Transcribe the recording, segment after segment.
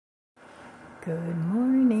Good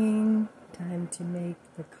morning. Time to make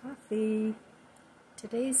the coffee.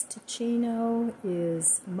 Today's Ticino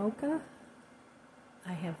is mocha.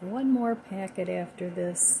 I have one more packet after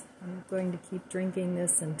this. I'm going to keep drinking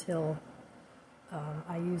this until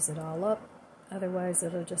I use it all up. Otherwise,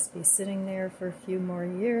 it'll just be sitting there for a few more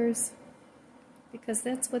years because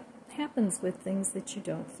that's what happens with things that you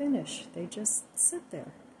don't finish. They just sit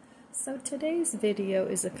there. So today's video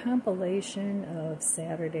is a compilation of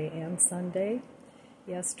Saturday and Sunday.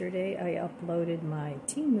 Yesterday I uploaded my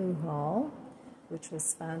Temu haul, which was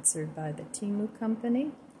sponsored by the Temu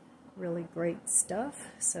company. Really great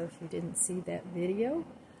stuff. So if you didn't see that video,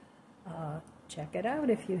 check it out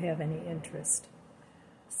if you have any interest.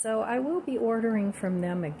 So I will be ordering from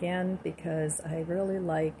them again because I really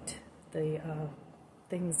liked the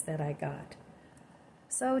things that I got.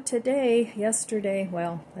 So yesterday,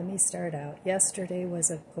 let me start out. Yesterday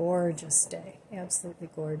was a gorgeous day, absolutely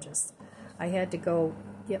gorgeous. I had to go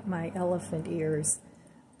get my elephant ears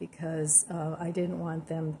because I didn't want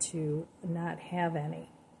them to not have any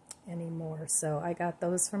anymore. So I got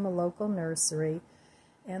those from a local nursery,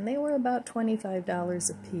 and they were about $25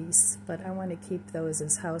 a piece, but I want to keep those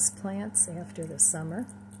as house plants after the summer.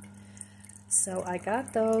 So I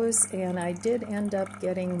got those, and I did end up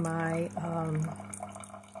getting my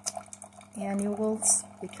annuals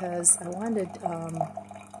because I wanted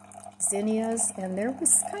zinnias, and there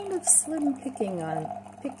was kind of slim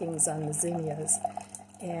pickings on the zinnias.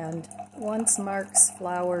 And once Mark's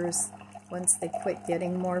flowers, once they quit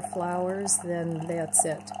getting more flowers, then that's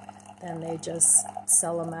it. Then they just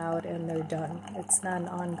sell them out and they're done. It's not an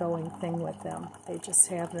ongoing thing with them. They just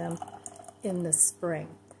have them in the spring.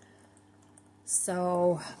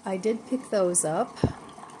 So I did pick those up.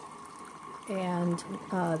 And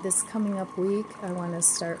this coming up week, I want to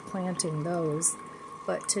start planting those.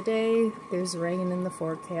 But today, there's rain in the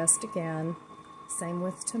forecast again. Same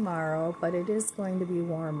with tomorrow, but it is going to be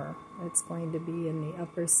warmer. It's going to be in the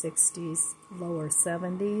upper 60s, lower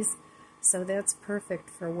 70s. So that's perfect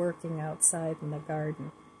for working outside in the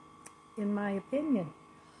garden, in my opinion.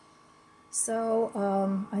 So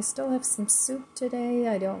I still have some soup today.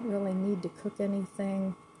 I don't really need to cook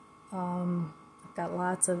anything. I've got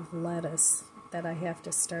lots of lettuce that I have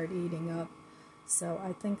to start eating up. So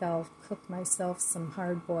I think I'll cook myself some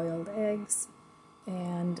hard-boiled eggs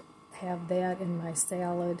and have that in my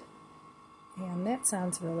salad. And that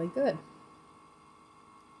sounds really good.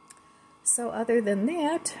 So other than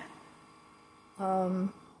that,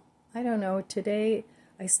 I don't know, today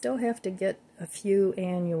I still have to get a few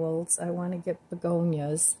annuals. I want to get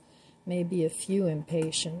begonias, maybe a few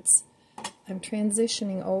impatiens. I'm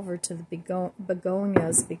transitioning over to the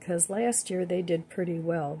begonias because last year they did pretty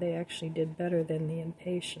well. They actually did better than the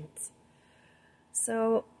impatiens.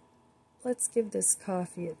 So let's give this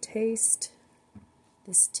coffee a taste.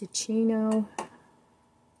 This Ticino.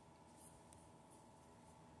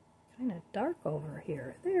 Kind of dark over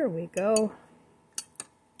here. There we go.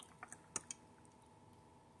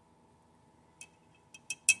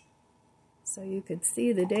 So you could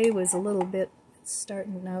see the day was a little bit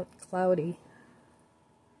starting out cloudy.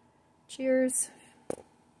 Cheers.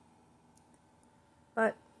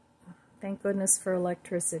 But thank goodness for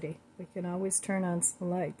electricity. We can always turn on some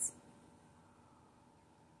lights.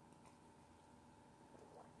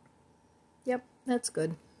 Yep, that's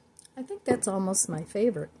good. I think that's almost my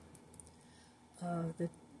favorite. The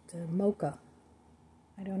mocha.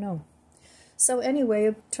 I don't know. So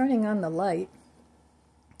anyway, turning on the light,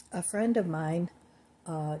 a friend of mine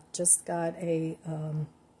just got a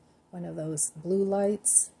one of those blue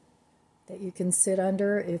lights that you can sit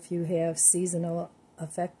under if you have seasonal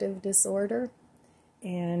affective disorder,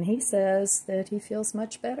 and he says that he feels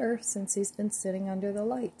much better since he's been sitting under the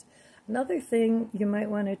light. Another thing you might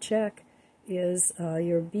want to check is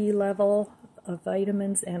your B level of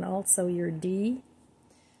vitamins and also your D.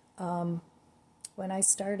 When I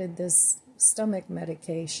started this stomach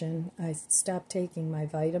medication, I stopped taking my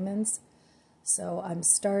vitamins. So I'm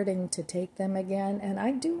starting to take them again, and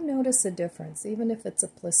I do notice a difference, even if it's a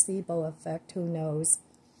placebo effect, who knows.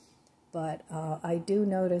 But I do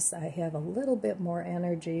notice I have a little bit more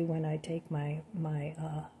energy when I take my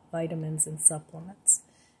vitamins and supplements.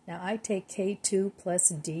 Now I take K2 plus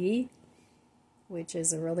D, which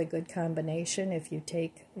is a really good combination if you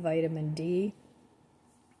take vitamin D.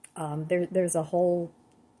 There's a whole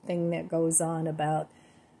thing that goes on about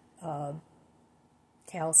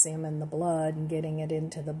calcium in the blood and getting it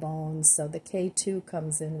into the bones, so the K2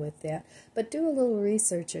 comes in with that. But do a little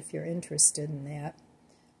research if you're interested in that.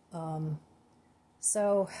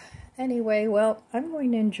 So anyway, well, I'm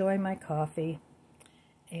going to enjoy my coffee,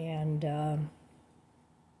 and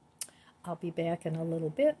I'll be back in a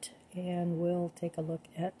little bit and we'll take a look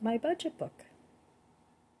at my budget book.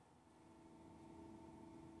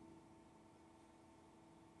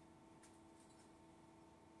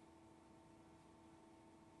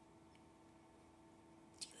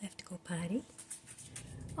 Do you have to go potty?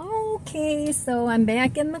 Okay, so I'm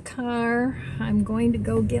back in the car. I'm going to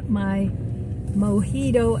go get my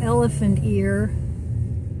mojito elephant ear.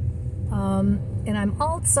 And I'm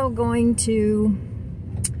also going to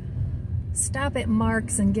stop at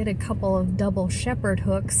Mark's and get a couple of double shepherd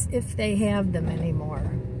hooks if they have them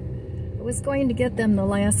anymore. I was going to get them the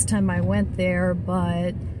last time I went there,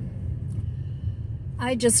 but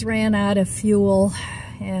I just ran out of fuel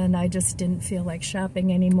and I just didn't feel like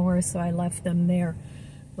shopping anymore, so I left them there.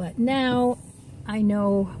 But now I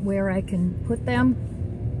know where I can put them.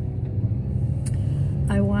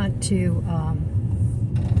 I want to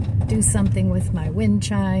do something with my wind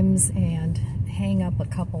chimes and hang up a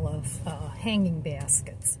couple of hanging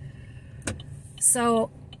baskets. So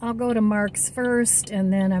I'll go to Mark's first,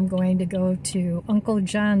 and then I'm going to go to Uncle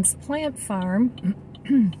John's plant farm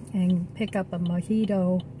and pick up a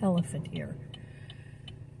mojito elephant ear.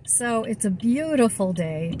 So it's a beautiful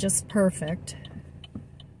day, just perfect.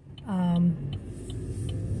 And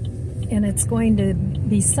it's going to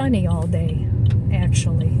be sunny all day,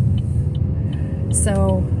 actually.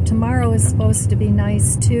 So tomorrow is supposed to be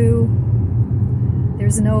nice too.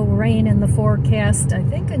 There's no rain in the forecast, I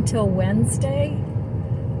think, until Wednesday,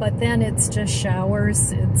 but then it's just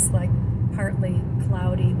showers. It's like partly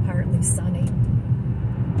cloudy, partly sunny.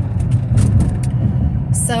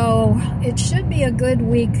 So it should be a good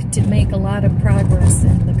week to make a lot of progress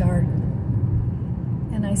in the garden.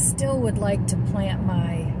 And I still would like to plant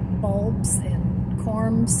my bulbs and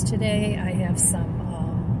corms today. I have some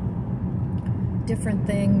different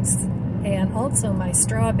things, and also my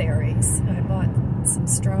strawberries. I bought some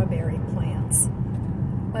strawberry plants.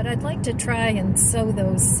 But I'd like to try and sow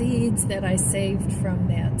those seeds that I saved from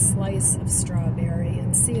that slice of strawberry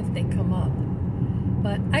and see if they come up.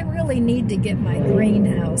 But I really need to get my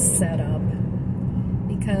greenhouse set up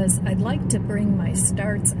because I'd like to bring my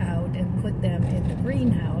starts out and put them in the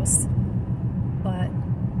greenhouse, but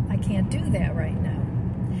I can't do that right now.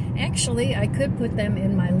 Actually, I could put them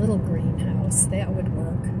in my little greenhouse. That would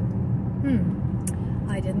work.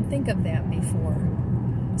 I didn't think of that before.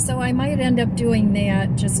 So I might end up doing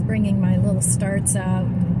that, just bringing my little starts out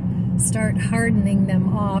and start hardening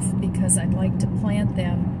them off, because I'd like to plant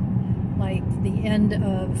them like the end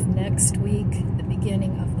of next week, the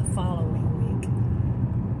beginning of the following week.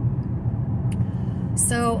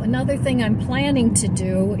 So another thing I'm planning to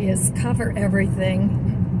do is cover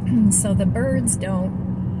everything so the birds don't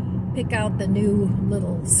pick out the new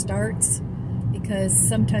little starts, because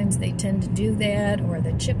sometimes they tend to do that, or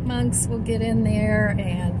the chipmunks will get in there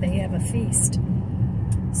and they have a feast.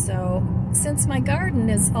 So since my garden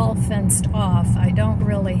is all fenced off, I don't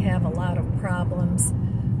really have a lot of problems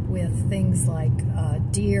with things like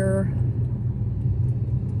deer,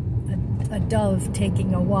 a dove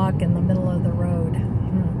taking a walk in the middle of the road.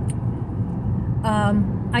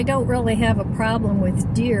 I don't really have a problem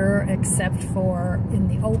with deer except for in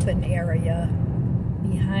the open area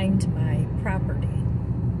behind my property.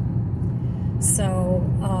 So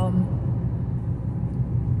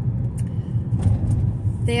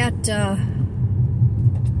that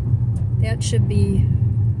should be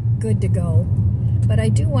good to go. But I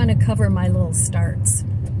do want to cover my little starts.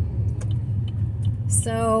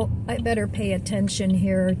 So I better pay attention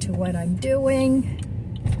here to what I'm doing.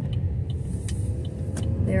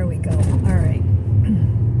 There we go. All right.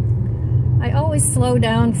 I always slow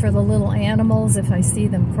down for the little animals if I see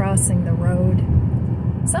them crossing the road.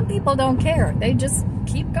 Some people don't care. They just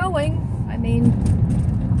keep going. I mean,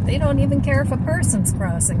 they don't even care if a person's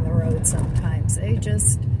crossing the road sometimes. They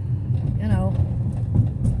just, you know,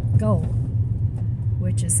 go,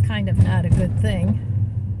 which is kind of not a good thing.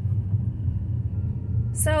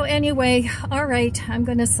 So anyway, all right, I'm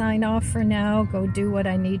going to sign off for now, go do what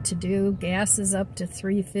I need to do. Gas is up to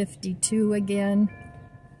 $3.52 again.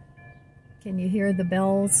 Can you hear the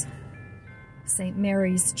bells? St.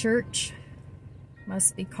 Mary's Church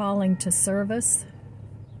must be calling to service.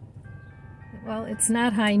 Well, it's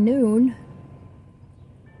not high noon.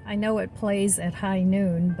 I know it plays at high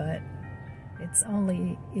noon, but it's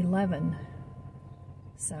only 11.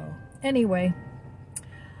 So anyway,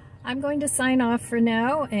 I'm going to sign off for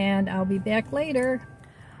now, and I'll be back later.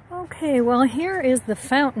 Okay, well, here is the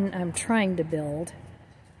fountain I'm trying to build.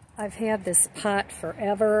 I've had this pot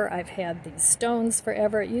forever. I've had these stones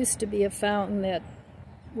forever. It used to be a fountain that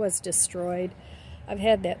was destroyed. I've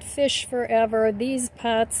had that fish forever. These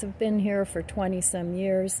pots have been here for 20-some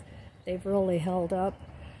years. They've really held up.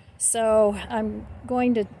 So I'm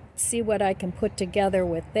going to see what I can put together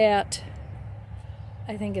with that.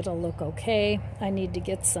 I think it'll look okay. I need to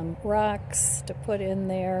get some rocks to put in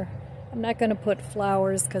there. I'm not going to put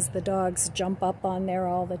flowers because the dogs jump up on there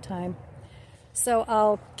all the time. So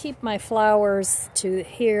I'll keep my flowers to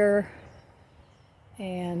here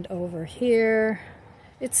and over here.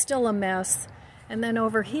 It's still a mess. And then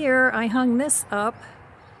over here, I hung this up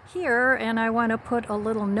here, and I want to put a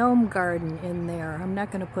little gnome garden in there. I'm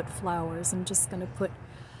not going to put flowers. I'm just going to put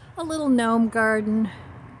a little gnome garden.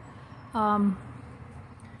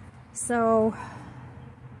 So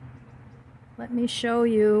let me show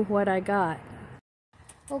you what I got.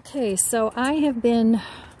 Okay, so I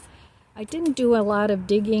didn't do a lot of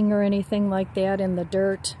digging or anything like that in the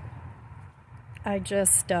dirt. I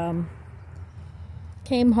just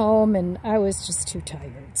came home and I was just too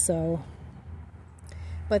tired, so.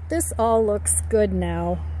 But this all looks good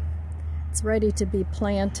now. It's ready to be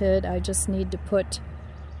planted. I just need to put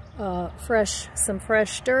some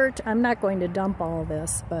fresh dirt. I'm not going to dump all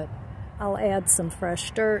this, but I'll add some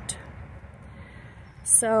fresh dirt.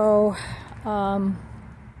 So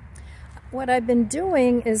what I've been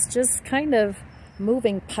doing is just kind of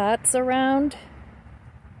moving pots around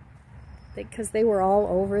because they were all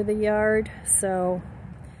over the yard. So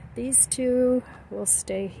these two will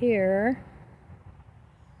stay here.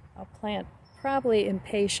 I'll plant probably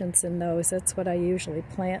impatiens in those. That's what I usually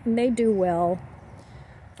plant, and they do well.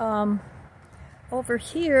 Over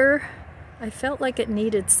here, I felt like it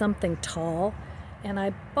needed something tall, and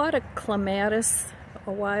I bought a clematis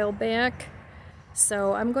a while back,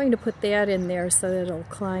 so I'm going to put that in there so that it'll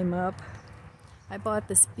climb up. I bought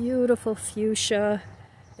this beautiful fuchsia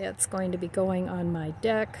that's going to be going on my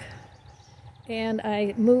deck, and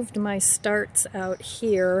I moved my starts out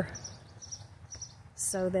here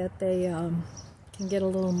so that they can get a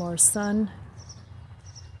little more sun.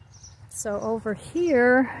 So over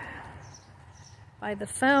here by the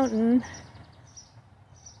fountain,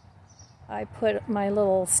 I put my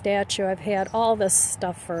little statue. I've had all this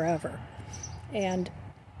stuff forever. And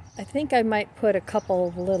I think I might put a couple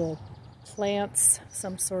of little plants,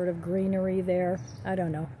 some sort of greenery there. I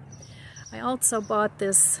don't know. I also bought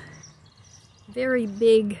this very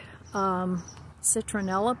big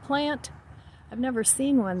citronella plant. I've never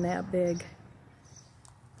seen one that big.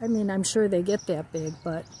 I mean, I'm sure they get that big,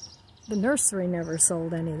 but the nursery never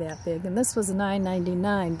sold any that big. And this was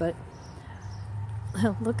 $9.99, but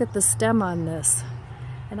look at the stem on this.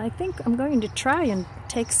 And I think I'm going to try and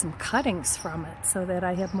take some cuttings from it so that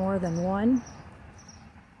I have more than one.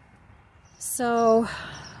 So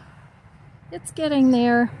it's getting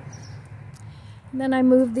there. And then I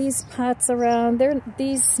move these pots around.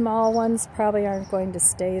 These small ones probably aren't going to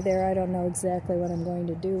stay there. I don't know exactly what I'm going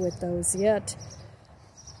to do with those yet.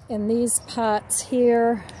 And these pots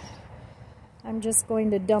here, I'm just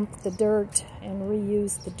going to dump the dirt and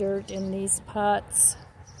reuse the dirt in these pots.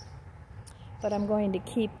 But I'm going to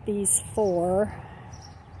keep these 4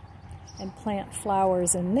 and plant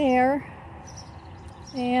flowers in there.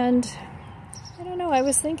 And I don't know, I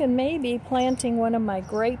was thinking maybe planting one of my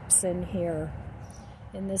grapes in here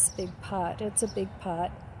in this big pot. It's a big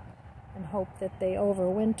pot, and hope that they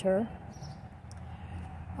overwinter.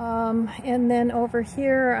 And then over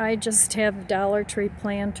here I just have Dollar Tree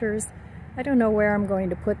planters. I don't know where I'm going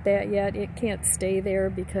to put that yet. It can't stay there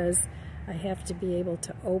because I have to be able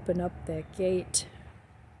to open up that gate.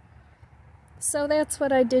 So that's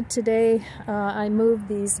what I did today. I moved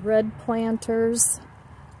these red planters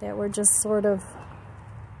that were just sort of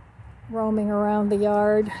roaming around the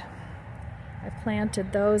yard. I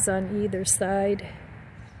planted those on either side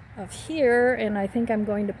of here, and I think I'm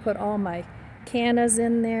going to put all my cannas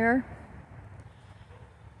in there.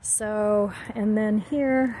 So, and then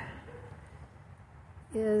here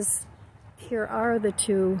are the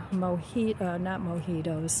 2 not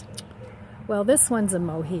mojitos. Well, this one's a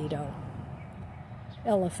mojito,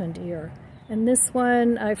 elephant ear. And this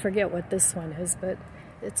one, I forget what this one is, but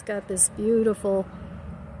it's got this beautiful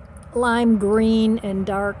lime green and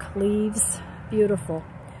dark leaves. Beautiful.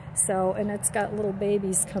 So, and it's got little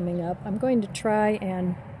babies coming up. I'm going to try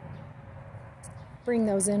and bring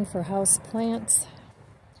those in for house plants.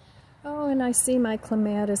 Oh, and I see my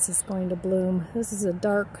clematis is going to bloom. This is a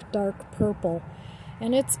dark, dark purple.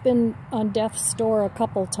 And it's been on death's door a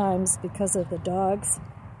couple times because of the dogs.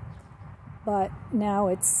 But now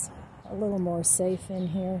it's a little more safe in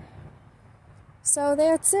here. So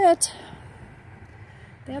that's it.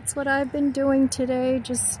 That's what I've been doing today,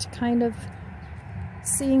 just kind of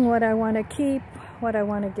seeing what I want to keep, what I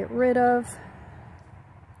want to get rid of.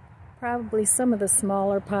 Probably some of the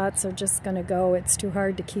smaller pots are just going to go. It's too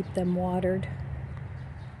hard to keep them watered.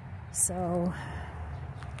 So,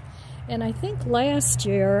 and I think last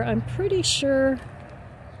year, I'm pretty sure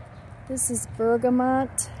this is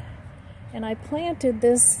bergamot, and I planted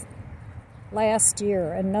this last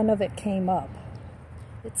year and none of it came up.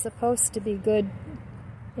 It's supposed to be good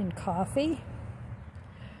in coffee.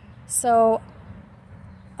 So,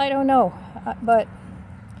 I don't know, but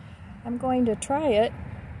I'm going to try it.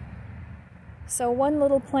 So one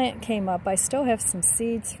little plant came up. I still have some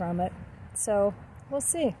seeds from it, so we'll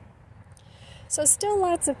see. So still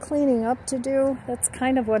lots of cleaning up to do. That's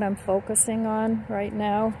kind of what I'm focusing on right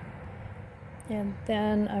now. And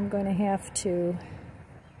then I'm going to have to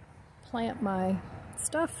plant my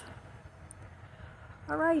stuff.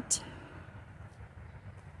 All right.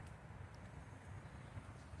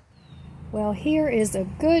 Well, here is a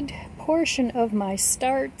good portion of my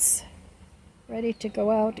starts ready to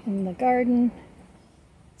go out in the garden.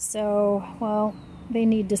 So, well, they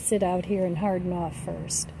need to sit out here and harden off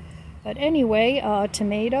first. But anyway,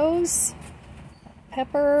 tomatoes,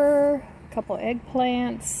 pepper, a couple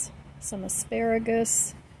eggplants, some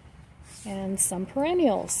asparagus, and some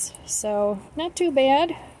perennials. So, not too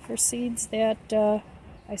bad for seeds that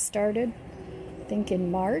I started. I think in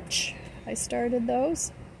March I started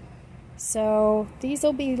those. So these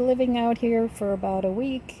will be living out here for about a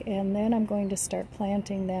week, and then I'm going to start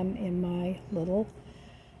planting them in my little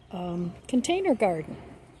container garden.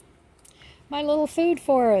 My little food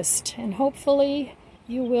forest, and hopefully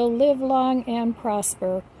you will live long and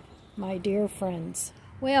prosper, my dear friends.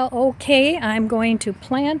 Well, okay, I'm going to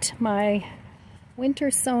plant my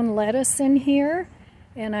winter sown lettuce in here,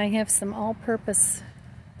 and I have some all-purpose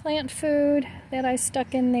plant food that I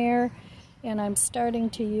stuck in there. And I'm starting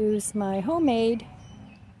to use my homemade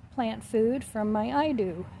plant food from my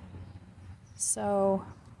iDo. So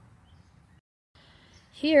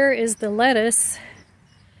here is the lettuce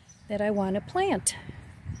that I want to plant.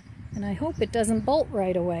 And I hope it doesn't bolt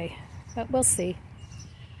right away, but we'll see.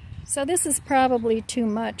 So this is probably too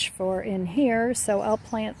much for in here, so I'll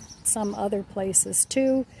plant some other places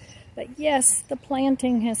too. But yes, the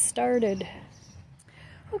planting has started.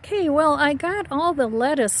 Okay, well, I got all the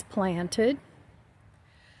lettuce planted.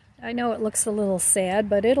 I know it looks a little sad,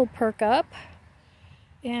 but it'll perk up.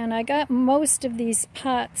 And I got most of these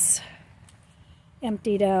pots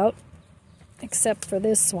emptied out, except for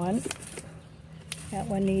this one. That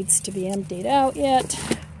one needs to be emptied out yet.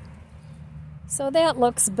 So that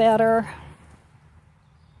looks better.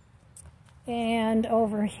 And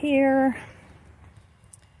over here,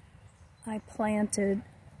 I planted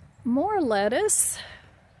more lettuce.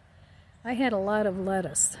 I had a lot of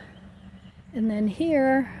lettuce. And then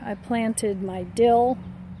here I planted my dill.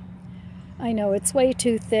 I know it's way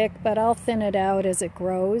too thick, but I'll thin it out as it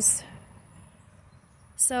grows.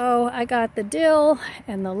 So I got the dill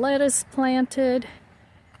and the lettuce planted,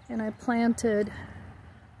 and I planted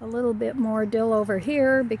a little bit more dill over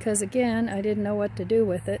here because, again, I didn't know what to do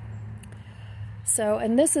with it. So,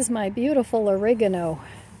 and this is my beautiful oregano.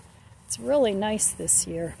 It's really nice this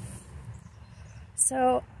year.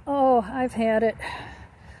 So, oh, I've had it.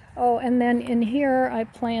 Oh, and then in here I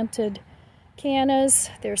planted cannas.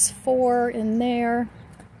 There's 4 in there.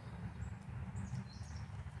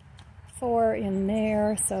 4 in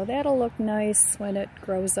there. So that'll look nice when it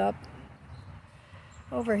grows up.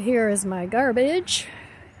 Over here is my garbage.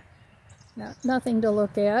 Nothing to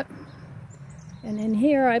look at. And in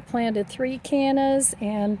here I planted 3 cannas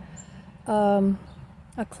and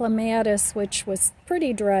a clematis, which was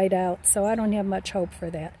pretty dried out, so I don't have much hope for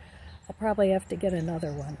that. I'll probably have to get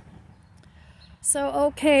another one. So,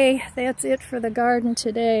 okay, that's it for the garden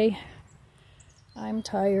today. I'm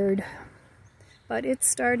tired, but it's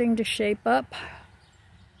starting to shape up.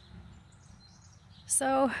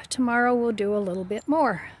 So, tomorrow we'll do a little bit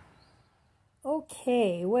more.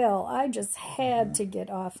 Okay, well, I just had to get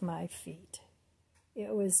off my feet.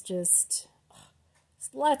 It was just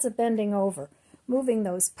lots of bending over. Moving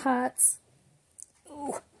those pots,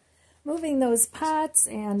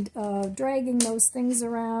 and dragging those things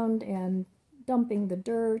around and dumping the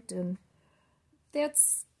dirt, and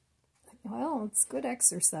that's, well, it's good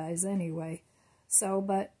exercise anyway. So,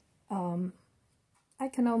 but I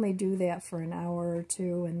can only do that for an hour or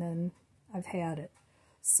two, and then I've had it.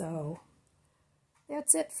 So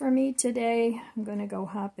that's it for me today. I'm going to go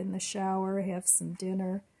hop in the shower, have some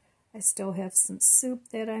dinner. I still have some soup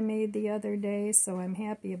that I made the other day, so I'm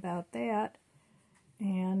happy about that.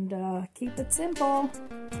 And keep it simple.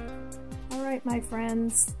 All right, my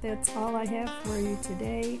friends, that's all I have for you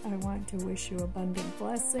today. I want to wish you abundant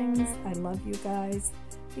blessings. I love you guys.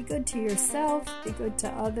 Be good to yourself, be good to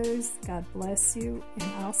others. God bless you,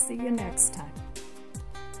 and I'll see you next time.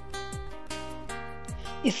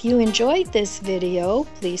 If you enjoyed this video,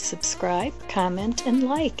 please subscribe, comment, and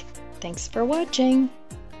like. Thanks for watching.